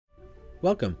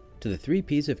Welcome to the 3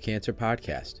 Ps of Cancer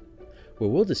podcast, where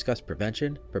we'll discuss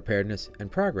prevention, preparedness,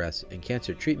 and progress in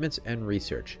cancer treatments and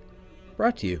research.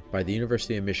 Brought to you by the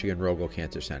University of Michigan Rogel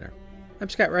Cancer Center. I'm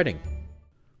Scott Redding.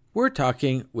 We're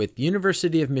talking with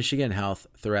University of Michigan Health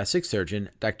thoracic surgeon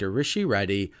Dr. Rishi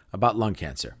Reddy about lung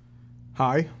cancer.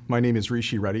 Hi, my name is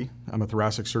Rishi Reddy. I'm a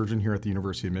thoracic surgeon here at the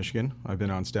University of Michigan. I've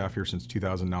been on staff here since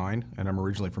 2009, and I'm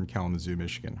originally from Kalamazoo,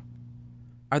 Michigan.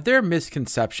 Are there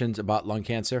misconceptions about lung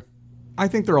cancer? I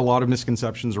think there are a lot of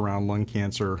misconceptions around lung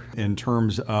cancer in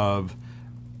terms of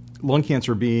lung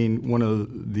cancer being one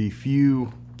of the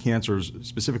few cancers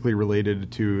specifically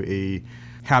related to a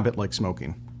habit like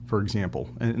smoking, for example.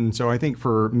 And so I think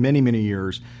for many, many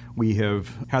years, we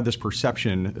have had this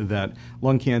perception that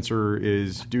lung cancer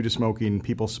is due to smoking.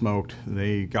 People smoked,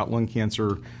 they got lung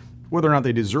cancer, whether or not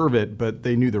they deserve it, but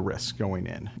they knew the risk going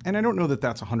in. And I don't know that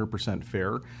that's 100%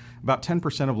 fair. About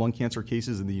 10% of lung cancer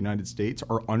cases in the United States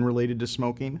are unrelated to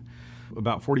smoking.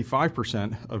 About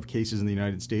 45% of cases in the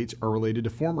United States are related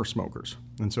to former smokers,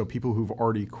 and so people who've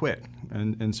already quit.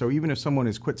 And so even if someone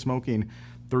has quit smoking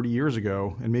 30 years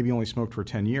ago and maybe only smoked for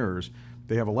 10 years,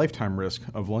 they have a lifetime risk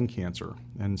of lung cancer.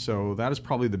 And so that is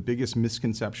probably the biggest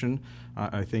misconception,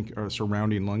 I think,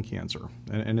 surrounding lung cancer.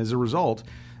 And as a result,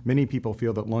 many people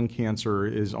feel that lung cancer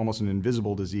is almost an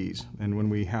invisible disease. And when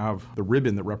we have the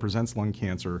ribbon that represents lung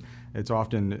cancer, it's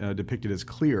often depicted as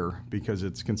clear because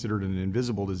it's considered an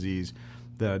invisible disease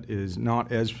that is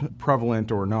not as prevalent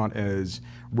or not as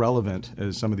relevant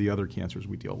as some of the other cancers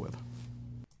we deal with.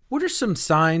 What are some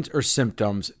signs or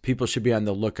symptoms people should be on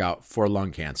the lookout for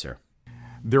lung cancer?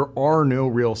 There are no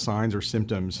real signs or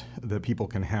symptoms that people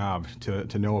can have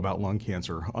to know about lung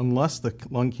cancer unless the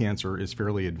lung cancer is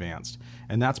fairly advanced.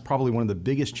 And that's probably one of the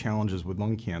biggest challenges with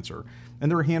lung cancer. And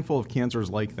there are a handful of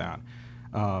cancers like that.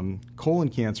 Colon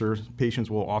cancer, patients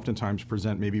will oftentimes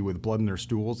present maybe with blood in their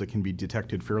stools that can be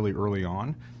detected fairly early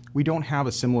on. We don't have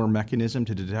a similar mechanism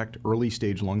to detect early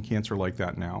stage lung cancer like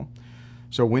that now.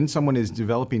 So when someone is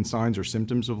developing signs or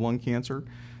symptoms of lung cancer,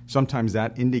 sometimes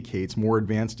that indicates more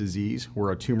advanced disease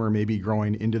where a tumor may be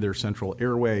growing into their central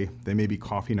airway, they may be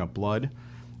coughing up blood.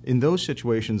 In those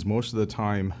situations, most of the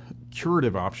time,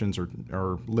 curative options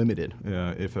are limited,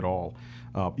 if at all,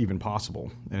 even possible.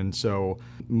 And so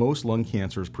most lung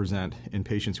cancers present in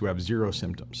patients who have zero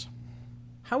symptoms.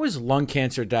 How is lung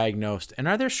cancer diagnosed, and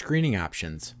are there screening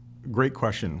options? Great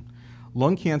question.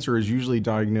 Lung cancer is usually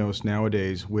diagnosed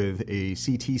nowadays with a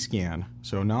CT scan,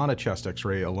 so not a chest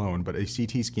x-ray alone, but a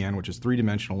CT scan, which is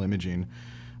three-dimensional imaging.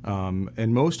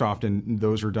 And most often,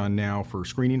 those are done now for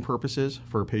screening purposes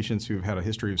for patients who've had a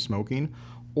history of smoking,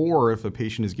 or if a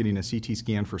patient is getting a CT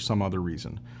scan for some other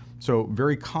reason. So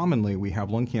very commonly, we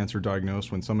have lung cancer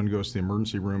diagnosed when someone goes to the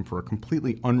emergency room for a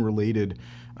completely unrelated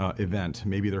event.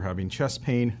 Maybe they're having chest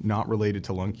pain, not related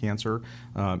to lung cancer.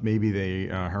 Maybe they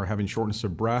are having shortness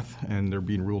of breath and they're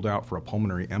being ruled out for a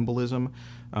pulmonary embolism.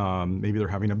 Maybe they're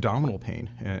having abdominal pain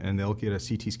and they'll get a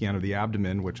CT scan of the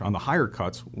abdomen, which on the higher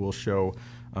cuts will show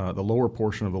the lower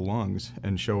portion of the lungs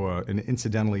and show an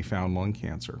incidentally found lung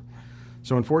cancer.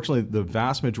 So unfortunately, the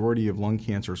vast majority of lung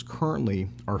cancers currently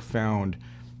are found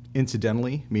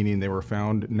incidentally, meaning they were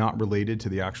found not related to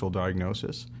the actual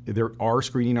diagnosis. There are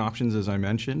screening options, as I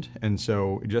mentioned, and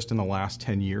so just in the last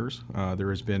 10 years,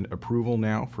 there has been approval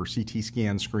now for CT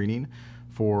scan screening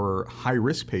for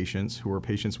high-risk patients who are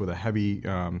patients with a heavy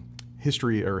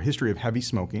history of heavy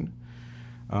smoking.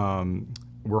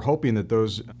 We're hoping that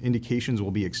those indications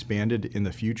will be expanded in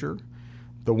the future.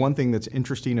 The one thing that's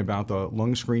interesting about the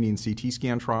lung screening CT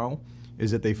scan trial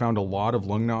is that they found a lot of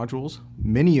lung nodules,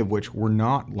 many of which were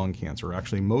not lung cancer,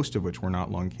 actually most of which were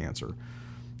not lung cancer.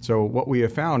 So what we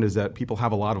have found is that people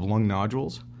have a lot of lung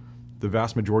nodules. The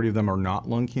vast majority of them are not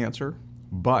lung cancer,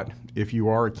 but if you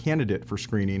are a candidate for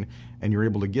screening and you're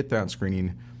able to get that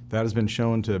screening, that has been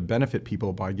shown to benefit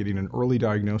people by getting an early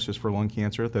diagnosis for lung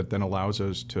cancer that then allows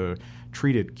us to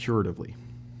treat it curatively.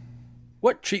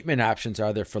 What treatment options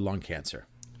are there for lung cancer?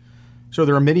 So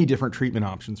there are many different treatment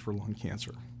options for lung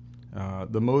cancer.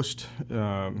 The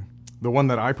one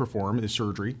that I perform is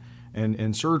surgery,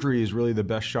 and surgery is really the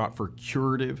best shot for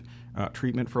curative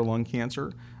treatment for lung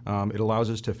cancer. It allows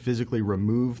us to physically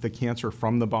remove the cancer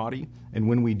from the body, and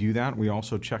when we do that, we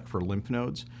also check for lymph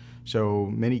nodes. So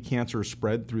many cancers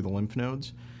spread through the lymph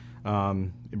nodes.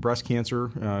 Breast cancer,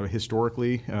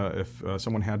 historically, if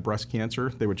someone had breast cancer,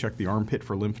 they would check the armpit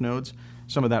for lymph nodes.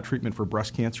 Some of that treatment for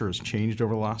breast cancer has changed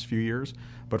over the last few years.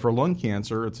 But for lung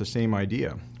cancer, it's the same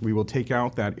idea. We will take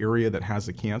out that area that has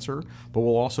the cancer, but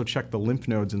we'll also check the lymph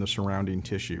nodes in the surrounding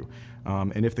tissue.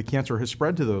 And if the cancer has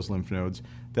spread to those lymph nodes,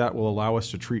 that will allow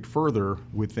us to treat further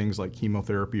with things like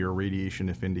chemotherapy or radiation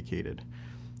if indicated.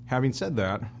 Having said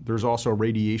that, there's also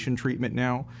radiation treatment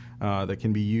now that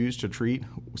can be used to treat,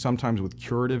 sometimes with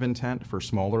curative intent for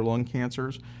smaller lung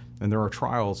cancers. And there are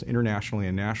trials internationally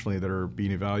and nationally that are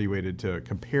being evaluated to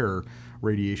compare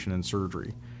radiation and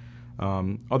surgery.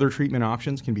 Other treatment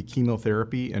options can be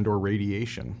chemotherapy and or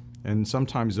radiation. And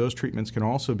sometimes those treatments can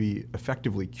also be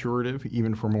effectively curative,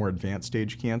 even for more advanced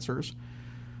stage cancers.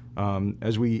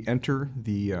 As we enter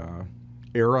the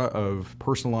era of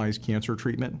personalized cancer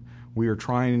treatment, we are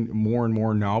trying more and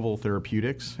more novel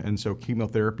therapeutics, and so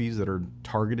chemotherapies that are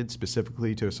targeted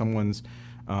specifically to someone's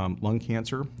lung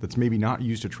cancer that's maybe not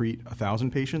used to treat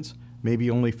 1,000 patients,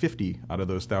 maybe only 50 out of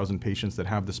those 1,000 patients that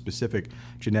have the specific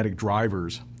genetic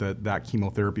drivers that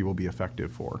chemotherapy will be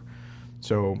effective for.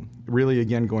 So really,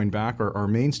 again, going back, our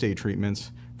mainstay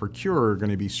treatments for cure are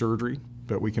going to be surgery,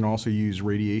 but we can also use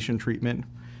radiation treatment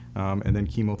and then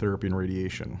chemotherapy and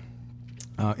radiation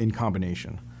in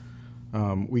combination.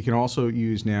 We can also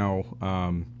use now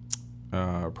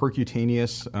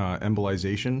percutaneous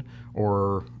embolization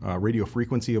or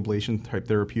radiofrequency ablation type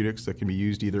therapeutics that can be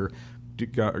used either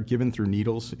given through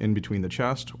needles in between the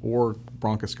chest or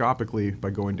bronchoscopically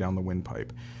by going down the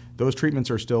windpipe. Those treatments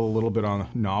are still a little bit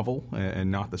novel and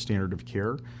not the standard of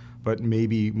care, but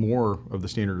maybe more of the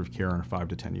standard of care in 5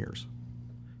 to 10 years.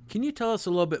 Can you tell us a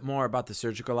little bit more about the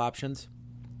surgical options?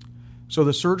 So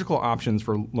the surgical options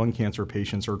for lung cancer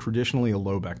patients are traditionally a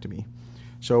lobectomy.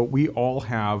 So we all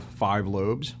have 5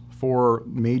 lobes, 4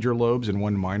 major lobes and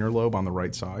 1 minor lobe on the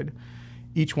right side.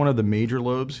 Each one of the major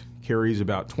lobes carries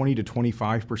about 20 to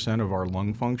 25% of our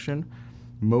lung function.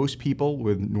 Most people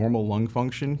with normal lung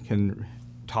function can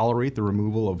tolerate the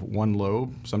removal of 1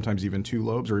 lobe, sometimes even 2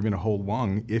 lobes, or even a whole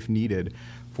lung if needed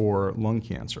for lung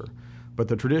cancer. But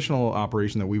the traditional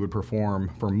operation that we would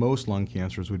perform for most lung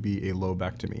cancers would be a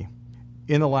lobectomy.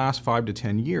 In the last 5 to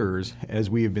 10 years, as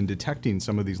we have been detecting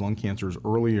some of these lung cancers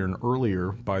earlier and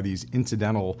earlier by these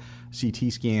incidental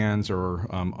CT scans or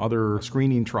other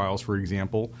screening trials, for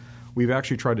example, we've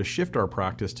actually tried to shift our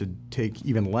practice to take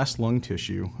even less lung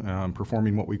tissue,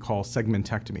 performing what we call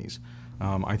segmentectomies.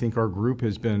 I think our group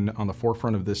has been on the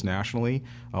forefront of this nationally,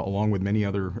 along with many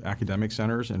other academic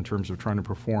centers, in terms of trying to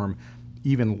perform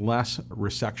even less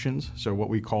resections, so what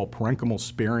we call parenchymal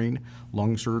sparing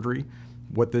lung surgery.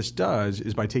 What this does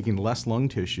is by taking less lung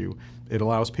tissue, it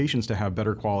allows patients to have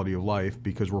better quality of life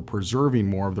because we're preserving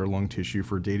more of their lung tissue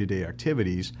for day-to-day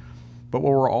activities. But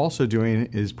what we're also doing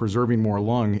is preserving more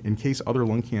lung in case other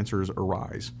lung cancers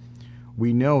arise.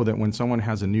 We know that when someone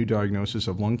has a new diagnosis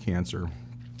of lung cancer,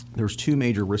 there's 2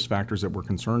 major risk factors that we're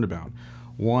concerned about.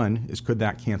 One is, could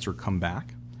that cancer come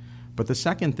back? But the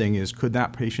second thing is, could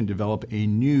that patient develop a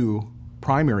new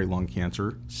primary lung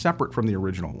cancer separate from the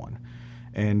original one?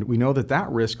 And we know that that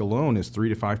risk alone is 3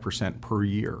 to 5% per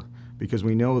year, because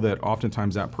we know that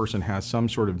oftentimes that person has some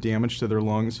sort of damage to their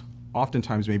lungs,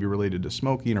 oftentimes maybe related to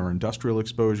smoking or industrial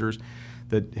exposures,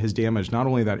 that has damaged not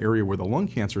only that area where the lung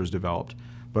cancer is developed,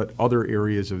 but other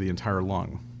areas of the entire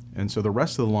lung. And so the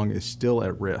rest of the lung is still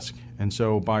at risk. And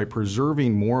so by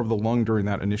preserving more of the lung during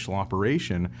that initial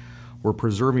operation, we're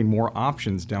preserving more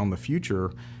options down the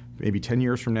future, maybe 10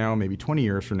 years from now, maybe 20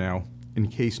 years from now, in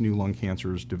case new lung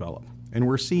cancers develop. And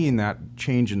we're seeing that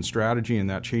change in strategy and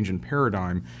that change in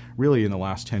paradigm really in the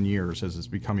last 10 years as it's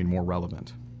becoming more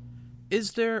relevant.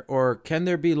 Is there or can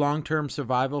there be long-term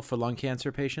survival for lung cancer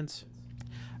patients?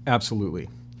 Absolutely.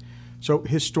 So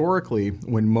historically,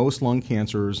 when most lung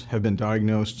cancers have been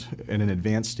diagnosed at an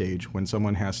advanced stage, when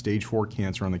someone has stage 4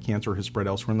 cancer and the cancer has spread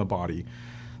elsewhere in the body,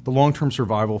 the long-term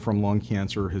survival from lung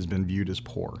cancer has been viewed as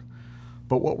poor.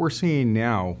 But what we're seeing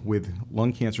now with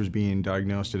lung cancers being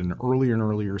diagnosed at an earlier and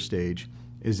earlier stage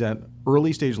is that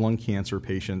early stage lung cancer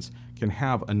patients can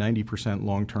have a 90%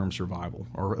 long-term survival,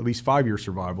 or at least 5-year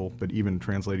survival, but even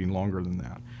translating longer than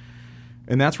that.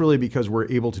 And that's really because we're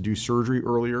able to do surgery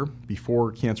earlier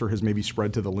before cancer has maybe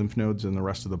spread to the lymph nodes and the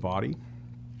rest of the body.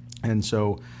 And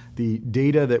so the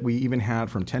data that we even had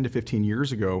from 10 to 15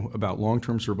 years ago about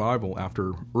long-term survival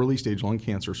after early stage lung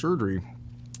cancer surgery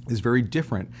is very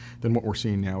different than what we're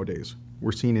seeing nowadays.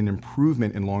 We're seeing an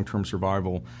improvement in long-term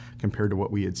survival compared to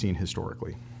what we had seen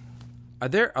historically. Are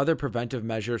there other preventive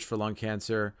measures for lung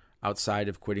cancer outside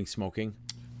of quitting smoking?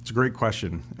 It's a great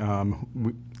question.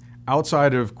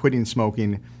 Outside of quitting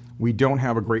smoking, we don't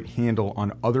have a great handle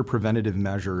on other preventative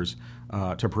measures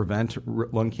to prevent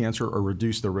lung cancer or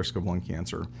reduce the risk of lung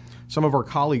cancer. Some of our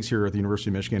colleagues here at the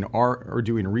University of Michigan are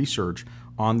doing research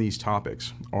on these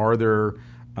topics. Are there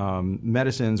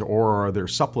medicines or are there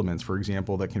supplements, for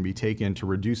example, that can be taken to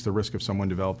reduce the risk of someone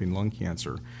developing lung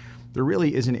cancer? There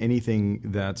really isn't anything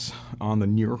that's on the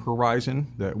near horizon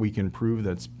that we can prove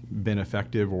that's been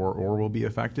effective or will be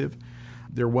effective.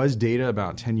 There was data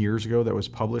about 10 years ago that was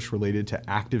published related to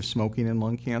active smoking in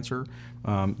lung cancer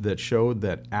that showed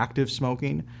that active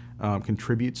smoking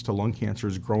contributes to lung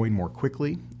cancers growing more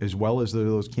quickly, as well as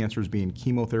those cancers being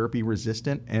chemotherapy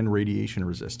resistant and radiation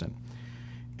resistant.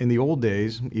 In the old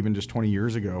days, even just 20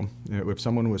 years ago, if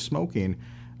someone was smoking,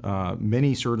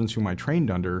 many surgeons whom I trained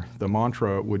under, the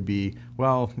mantra would be,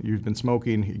 well, you've been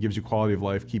smoking, it gives you quality of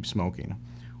life, keep smoking.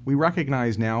 We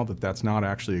recognize now that that's not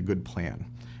actually a good plan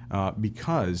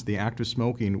because the active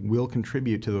smoking will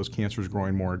contribute to those cancers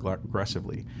growing more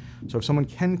aggressively. So if someone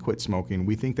can quit smoking,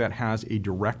 we think that has a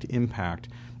direct impact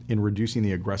in reducing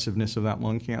the aggressiveness of that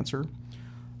lung cancer.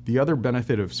 The other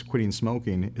benefit of quitting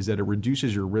smoking is that it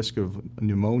reduces your risk of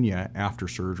pneumonia after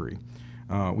surgery.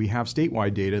 We have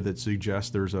statewide data that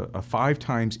suggests there's a 5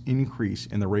 times increase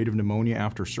in the rate of pneumonia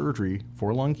after surgery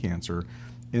for lung cancer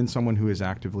in someone who is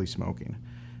actively smoking.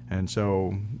 And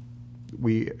so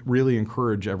we really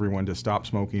encourage everyone to stop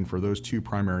smoking for those 2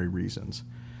 primary reasons.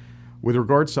 With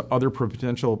regards to other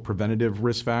potential preventative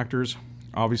risk factors,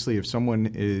 obviously if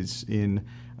someone is in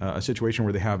a situation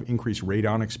where they have increased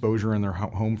radon exposure in their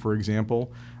home, for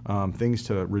example, things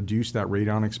to reduce that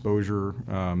radon exposure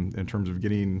in terms of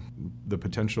getting the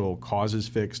potential causes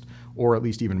fixed, or at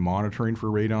least even monitoring for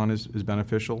radon is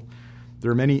beneficial. There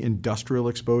are many industrial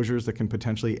exposures that can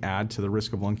potentially add to the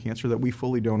risk of lung cancer that we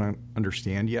fully don't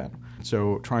understand yet.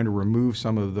 So trying to remove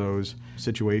some of those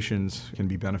situations can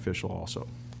be beneficial also.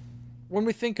 When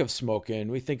we think of smoking,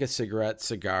 we think of cigarettes,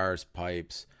 cigars,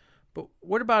 pipes. But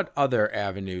what about other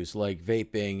avenues like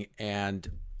vaping and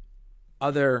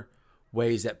other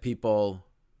ways that people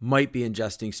might be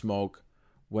ingesting smoke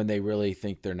when they really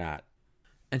think they're not?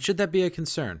 And should that be a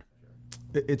concern?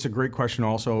 It's a great question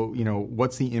also.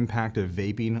 What's the impact of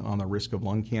vaping on the risk of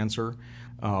lung cancer?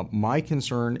 My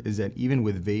concern is that even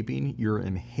with vaping, you're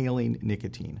inhaling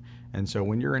nicotine. And so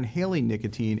when you're inhaling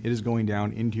nicotine, it is going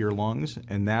down into your lungs,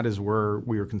 and that is where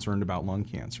we are concerned about lung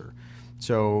cancer.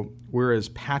 So whereas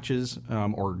patches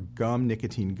or gum,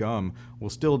 nicotine gum, will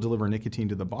still deliver nicotine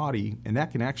to the body, and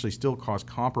that can actually still cause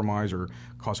compromise or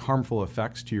cause harmful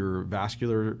effects to your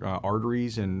vascular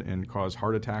arteries and cause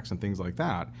heart attacks and things like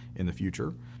that in the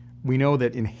future. We know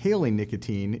that inhaling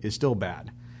nicotine is still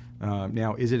bad.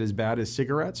 Now, is it as bad as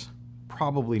cigarettes?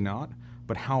 Probably not,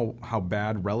 but how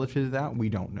bad relative to that, we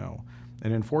don't know.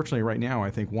 And unfortunately, right now,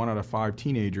 I think 1 out of 5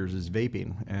 teenagers is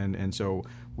vaping. And so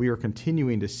we are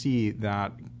continuing to see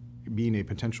that being a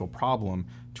potential problem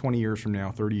 20 years from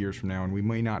now, 30 years from now, and we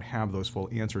may not have those full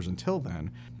answers until then.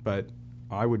 But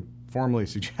I would formally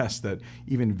suggest that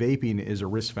even vaping is a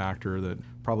risk factor that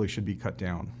probably should be cut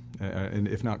down, and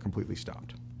if not completely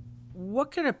stopped.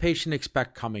 What can a patient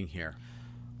expect coming here?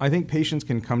 I think patients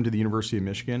can come to the University of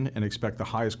Michigan and expect the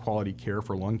highest quality care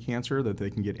for lung cancer that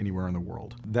they can get anywhere in the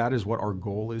world. That is what our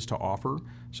goal is to offer.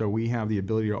 So we have the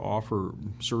ability to offer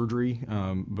surgery,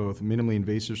 both minimally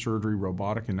invasive surgery,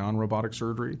 robotic and non-robotic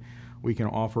surgery. We can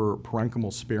offer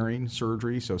parenchymal sparing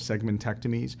surgery, so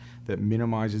segmentectomies that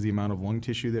minimizes the amount of lung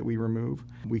tissue that we remove.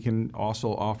 We can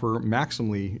also offer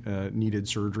maximally needed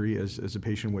surgery as a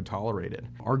patient would tolerate it.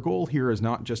 Our goal here is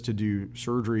not just to do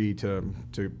surgery to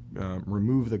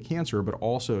remove the cancer, but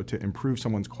also to improve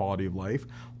someone's quality of life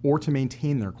or to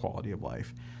maintain their quality of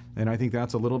life. And I think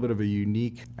that's a little bit of a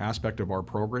unique aspect of our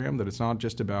program, that it's not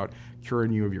just about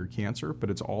curing you of your cancer,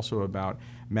 but it's also about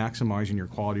maximizing your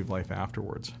quality of life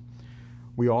afterwards.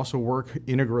 We also work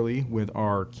integrally with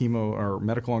our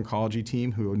medical oncology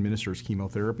team who administers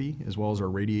chemotherapy, as well as our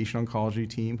radiation oncology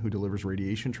team who delivers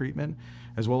radiation treatment,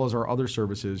 as well as our other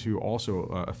services who also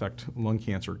affect lung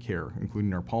cancer care,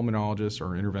 including our pulmonologists, our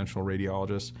interventional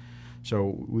radiologists.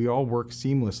 So we all work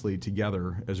seamlessly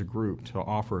together as a group to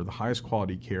offer the highest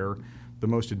quality care, the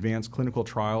most advanced clinical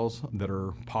trials that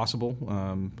are possible,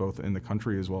 both in the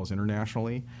country as well as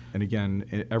internationally, and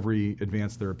again, every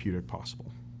advanced therapeutic possible.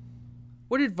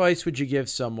 What advice would you give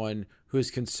someone who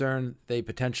is concerned they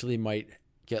potentially might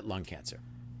get lung cancer?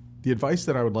 The advice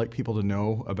that I would like people to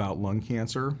know about lung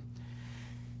cancer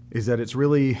is that it's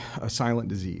really a silent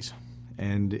disease.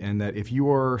 And that if you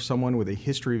are someone with a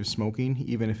history of smoking,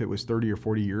 even if it was 30 or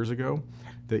 40 years ago,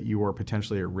 that you are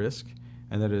potentially at risk,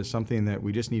 and that it is something that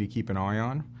we just need to keep an eye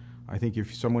on. I think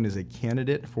if someone is a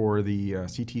candidate for the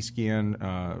CT scan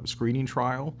screening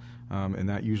trial, and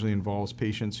that usually involves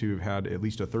patients who have had at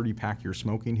least a 30-pack year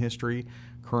smoking history,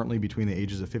 currently between the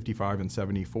ages of 55 and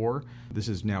 74. This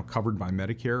is now covered by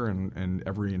Medicare and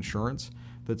every insurance,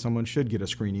 that someone should get a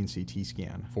screening CT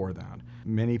scan for that.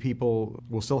 Many people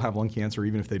will still have lung cancer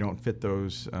even if they don't fit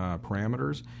those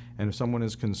parameters. And if someone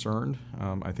is concerned,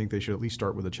 I think they should at least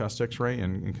start with a chest x-ray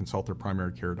and consult their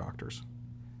primary care doctors.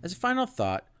 As a final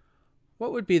thought,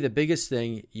 What would be the biggest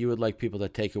thing you would like people to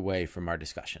take away from our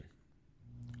discussion?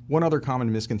 One other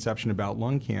common misconception about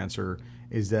lung cancer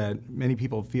is that many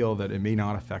people feel that it may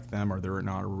not affect them or they're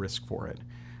not at risk for it.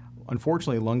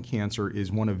 Unfortunately, lung cancer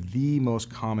is one of the most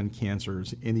common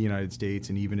cancers in the United States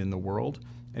and even in the world.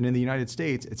 And in the United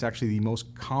States, it's actually the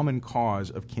most common cause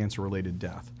of cancer-related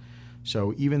death.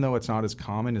 So even though it's not as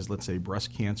common as, let's say,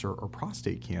 breast cancer or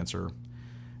prostate cancer,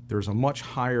 there's a much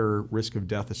higher risk of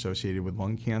death associated with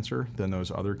lung cancer than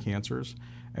those other cancers.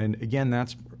 And again,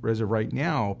 that's as of right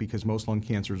now because most lung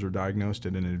cancers are diagnosed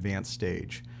at an advanced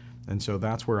stage. And so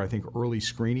that's where I think early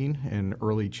screening and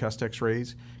early chest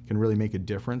x-rays can really make a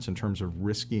difference in terms of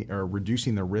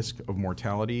reducing the risk of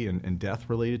mortality and death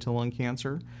related to lung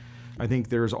cancer. I think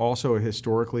there's also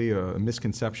historically a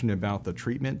misconception about the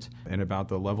treatment and about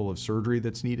the level of surgery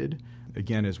that's needed.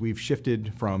 Again, as we've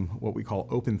shifted from what we call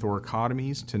open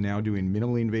thoracotomies to now doing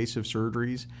minimally invasive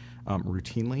surgeries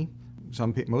routinely,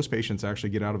 most patients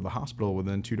actually get out of the hospital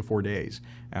within 2 to 4 days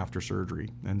after surgery.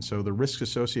 And so the risks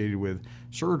associated with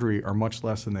surgery are much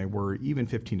less than they were even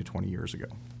 15 to 20 years ago.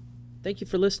 Thank you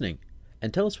for listening,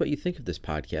 and tell us what you think of this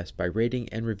podcast by rating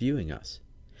and reviewing us.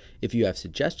 If you have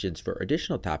suggestions for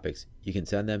additional topics, you can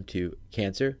send them to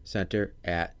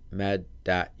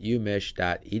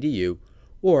cancercenter@med.umich.edu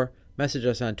or message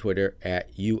us on Twitter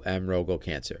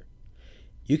 @UMRogelCancer.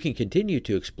 You can continue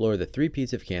to explore the 3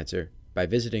 Ps of cancer by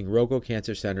visiting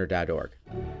rogelcancercenter.org.